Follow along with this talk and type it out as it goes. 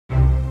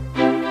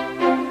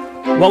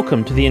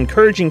Welcome to the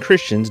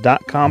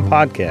EncouragingChristians.com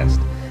podcast.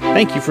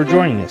 Thank you for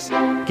joining us.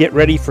 Get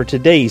ready for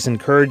today's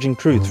encouraging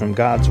truth from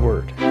God's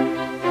Word.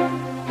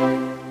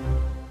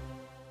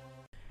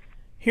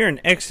 Here in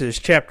Exodus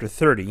chapter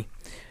 30,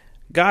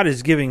 God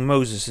is giving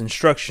Moses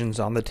instructions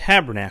on the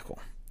tabernacle.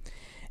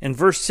 In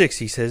verse 6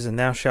 he says, "And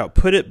thou shalt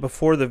put it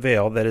before the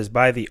veil that is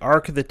by the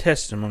ark of the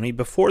testimony,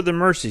 before the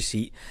mercy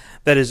seat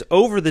that is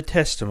over the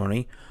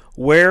testimony,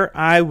 where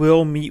I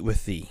will meet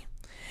with thee."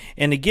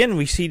 And again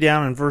we see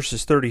down in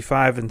verses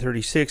 35 and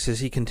 36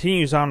 as he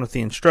continues on with the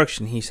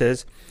instruction, he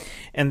says,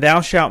 "And thou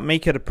shalt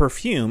make it a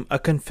perfume, a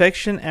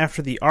confection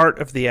after the art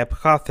of the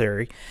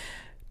apothecary,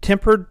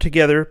 tempered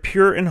together,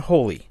 pure and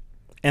holy.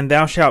 And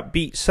thou shalt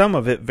beat some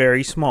of it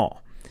very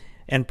small,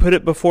 and put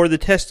it before the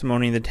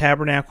testimony in the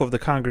tabernacle of the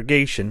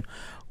congregation,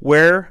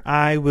 where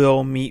I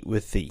will meet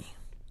with thee."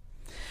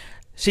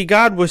 See,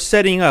 God was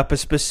setting up a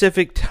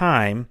specific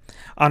time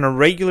on a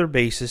regular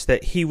basis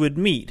that he would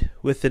meet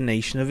with the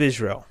nation of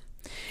Israel.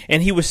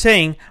 And he was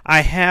saying,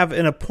 I have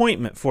an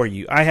appointment for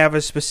you. I have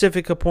a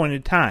specific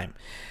appointed time.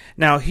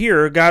 Now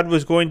here, God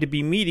was going to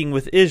be meeting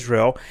with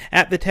Israel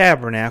at the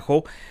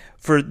tabernacle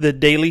for the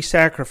daily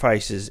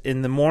sacrifices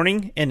in the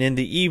morning and in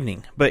the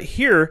evening. But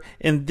here,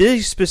 in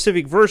these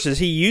specific verses,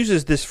 he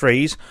uses this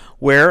phrase,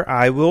 where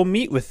I will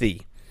meet with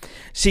thee.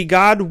 See,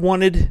 God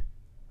wanted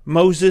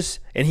Moses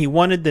and he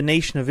wanted the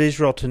nation of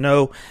Israel to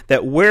know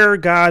that where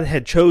God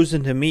had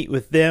chosen to meet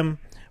with them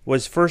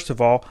was, first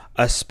of all,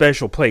 a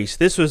special place.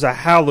 This was a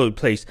hallowed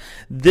place.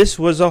 This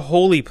was a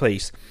holy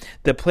place.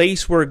 The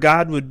place where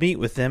God would meet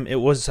with them, it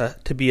was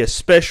to be a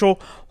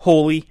special,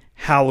 holy,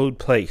 hallowed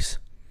place.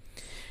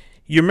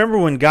 You remember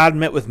when God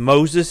met with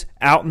Moses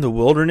out in the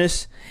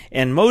wilderness,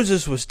 and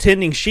Moses was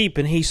tending sheep,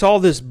 and he saw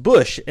this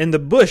bush, and the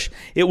bush,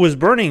 it was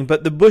burning,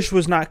 but the bush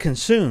was not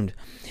consumed.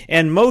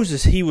 And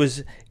Moses, he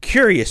was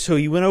curious, so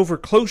he went over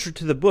closer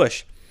to the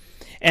bush.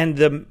 And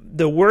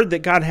the word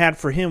that God had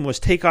for him was,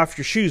 "Take off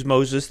your shoes,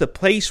 Moses. The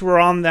place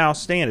whereon thou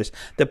standest,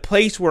 the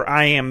place where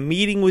I am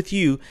meeting with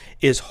you,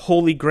 is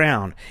holy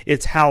ground.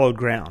 It's hallowed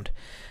ground."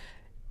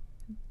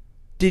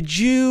 Did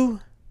you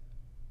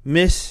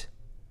miss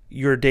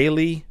your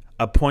daily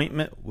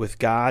appointment with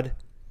God?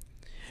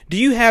 Do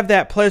you have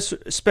that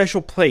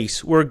special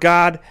place where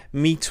God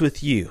meets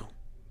with you?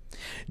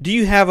 Do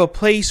you have a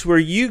place where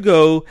you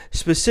go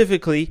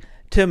specifically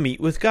to meet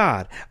with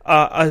God?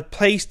 A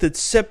place that's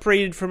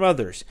separated from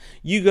others.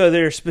 You go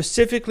there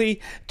specifically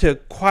to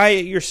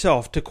quiet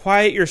yourself, to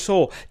quiet your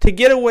soul, to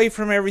get away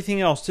from everything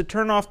else, to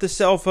turn off the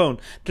cell phone,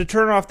 to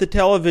turn off the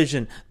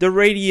television, the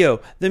radio,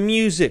 the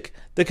music,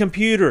 the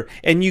computer,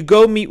 and you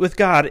go meet with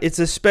God. It's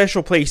a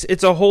special place.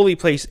 It's a holy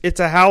place. It's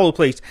a hallowed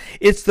place.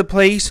 It's the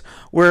place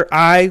where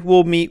I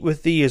will meet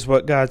with thee, is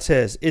what God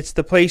says. It's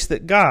the place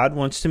that God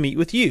wants to meet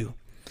with you.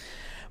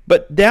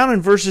 But down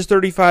in verses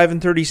 35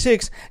 and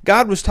 36,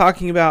 God was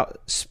talking about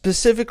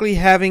specifically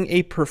having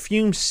a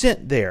perfume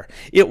scent there.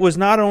 It was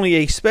not only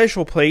a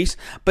special place,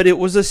 but it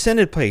was a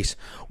scented place.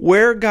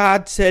 Where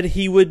God said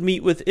he would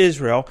meet with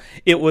Israel,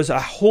 it was a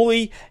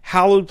holy,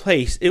 hallowed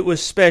place. It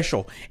was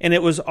special, and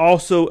it was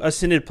also a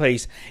scented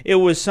place. It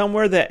was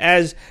somewhere that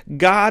as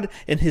God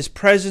and his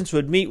presence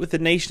would meet with the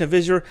nation of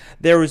Israel,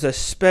 there was a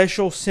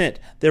special scent.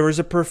 There was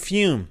a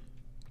perfume.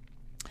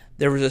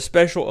 There was a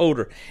special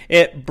odor.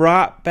 It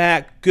brought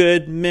back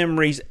good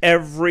memories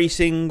every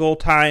single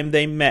time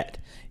they met.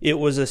 It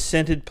was a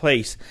scented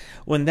place.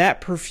 When that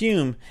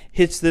perfume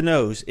hits the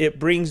nose, it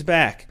brings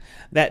back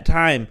that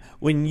time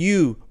when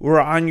you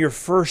were on your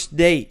first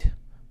date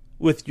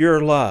with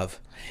your love.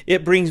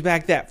 It brings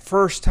back that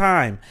first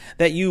time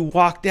that you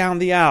walked down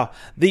the aisle,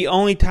 the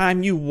only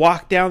time you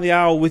walked down the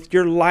aisle with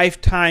your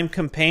lifetime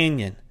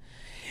companion.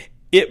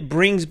 It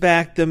brings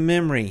back the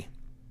memory,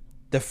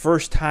 the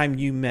first time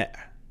you met.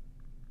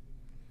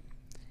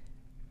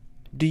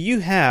 Do you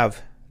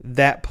have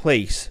that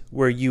place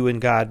where you and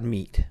God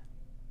meet?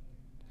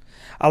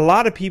 A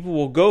lot of people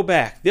will go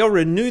back. They'll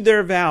renew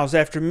their vows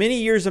after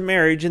many years of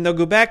marriage, and they'll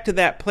go back to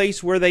that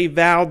place where they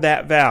vowed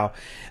that vow,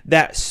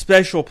 that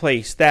special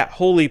place, that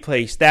holy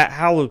place, that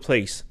hallowed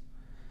place.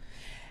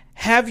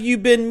 Have you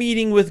been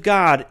meeting with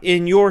God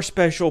in your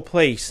special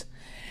place?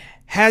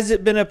 Has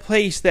it been a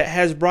place that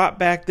has brought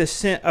back the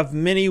scent of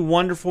many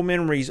wonderful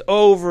memories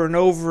over and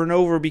over and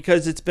over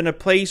because it's been a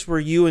place where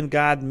you and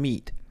God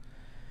meet?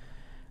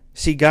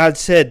 See, God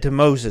said to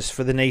Moses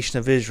for the nation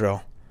of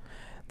Israel,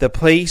 "The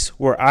place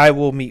where I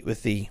will meet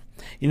with thee."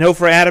 You know,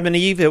 for Adam and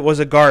Eve, it was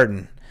a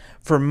garden.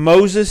 For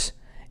Moses,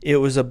 it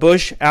was a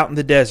bush out in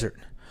the desert.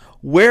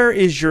 Where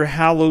is your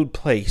hallowed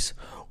place?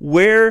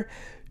 Where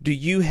do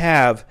you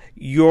have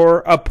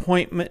your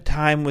appointment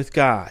time with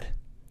God?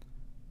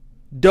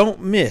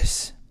 Don't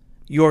miss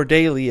your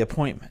daily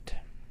appointment.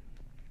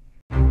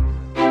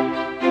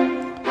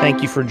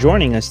 Thank you for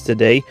joining us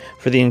today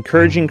for the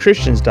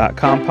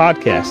EncouragingChristians.com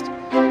podcast.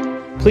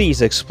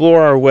 Please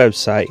explore our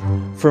website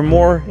for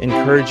more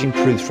encouraging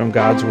truths from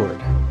God's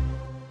Word.